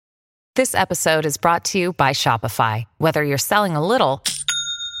This episode is brought to you by Shopify. Whether you're selling a little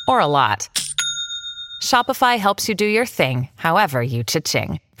or a lot, Shopify helps you do your thing, however you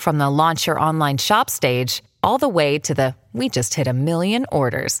cha-ching. From the launch your online shop stage, all the way to the we just hit 1 million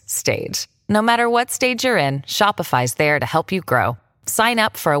orders stage. No matter what stage you're in, Shopify's there to help you grow. Sign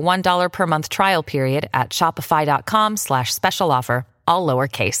up for a $1 per month trial period at shopify.com/special offer, all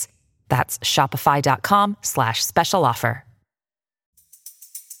lowercase. That's shopify.com/special offer.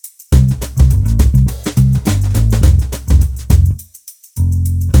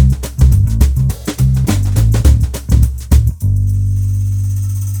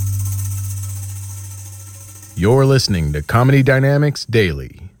 You're listening to Comedy Dynamics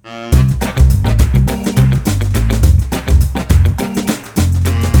Daily.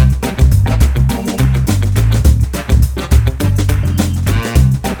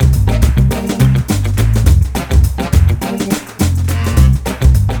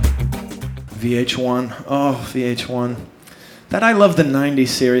 VH1. Oh, VH1. That I Love the 90s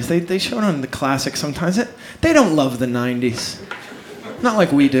series. They showed on the classic sometimes. They don't love the 90s. Not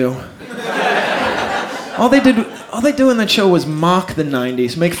like we do. All they do in that show was mock the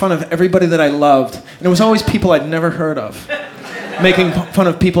 90s, make fun of everybody that I loved. And it was always people I'd never heard of. Making fun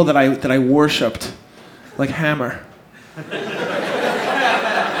of people that I worshipped. Like Hammer.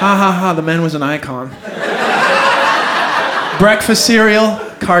 Ha ha ha, the man was an icon. Breakfast cereal,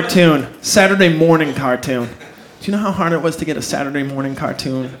 cartoon. Saturday morning cartoon. Do you know how hard it was to get a Saturday morning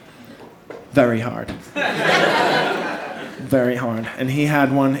cartoon? Very hard. Very hard. And he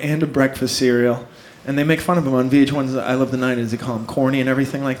had one and a breakfast cereal. And they make fun of him on VH1's I Love the 90s. They call him corny and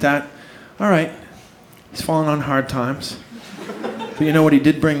everything like that. All right. He's fallen on hard times. But you know what? He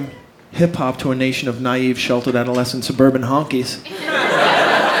did bring hip-hop to a nation of naive, sheltered adolescent suburban honkies.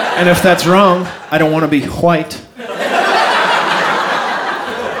 And if that's wrong, I don't want to be white.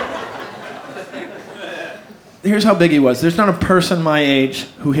 Here's how big he was. There's not a person my age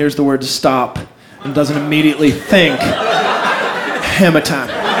who hears the word stop and doesn't immediately think Hammer Time.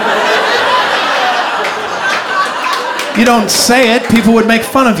 You don't say it, people would make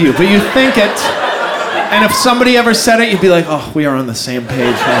fun of you, but you think it. And if somebody ever said it, you'd be like, oh, we are on the same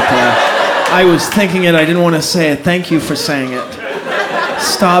page right there. I was thinking it, I didn't want to say it. Thank you for saying it.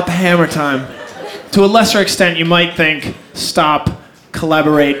 Stop Hammer Time. To a lesser extent, you might think stop,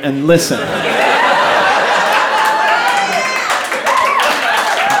 collaborate, and listen.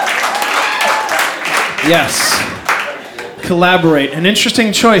 Yes. Collaborate. An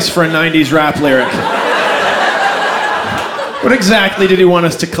interesting choice for a 90s rap lyric. What exactly did he want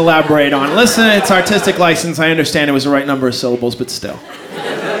us to collaborate on? Listen, it's artistic license. I understand it was the right number of syllables, but still.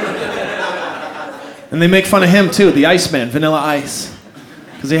 And they make fun of him, too, the Iceman, Vanilla Ice.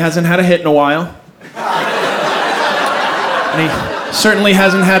 Because he hasn't had a hit in a while. And he certainly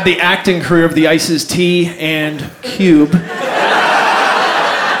hasn't had the acting career of the Ice's T and Cube.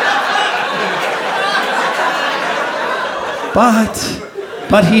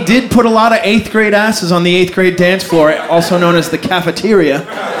 But he did put a lot of 8th grade asses on the 8th grade dance floor, also known as the cafeteria.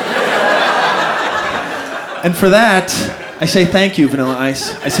 And for that, I say thank you, Vanilla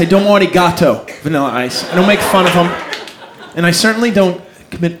Ice. I say domo arigato, Vanilla Ice. I don't make fun of him. And I certainly don't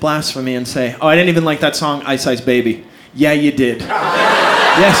commit blasphemy and say, oh, I didn't even like that song, Ice Ice Baby. Yeah, you did.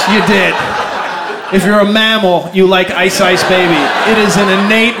 Yes, you did. If you're a mammal, you like Ice Ice Baby. It is an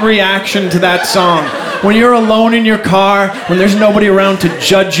innate reaction to that song. When you're alone in your car, when there's nobody around to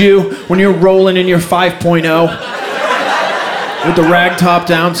judge you, when you're rolling in your 5.0 with the rag top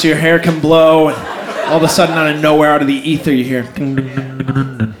down so your hair can blow, and all of a sudden out of nowhere, out of the ether, you hear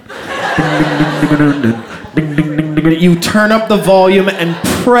you turn up the volume and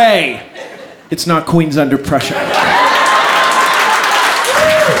pray it's not Queens Under Pressure.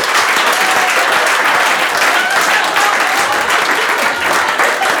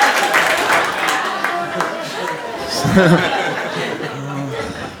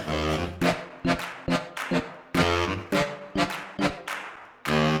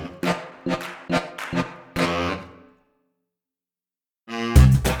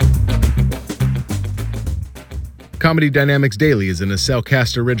 Comedy Dynamics Daily is an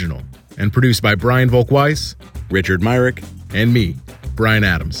Acelcast original and produced by Brian Volk-Weiss, Richard Myrick, and me, Brian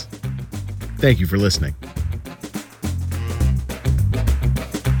Adams. Thank you for listening.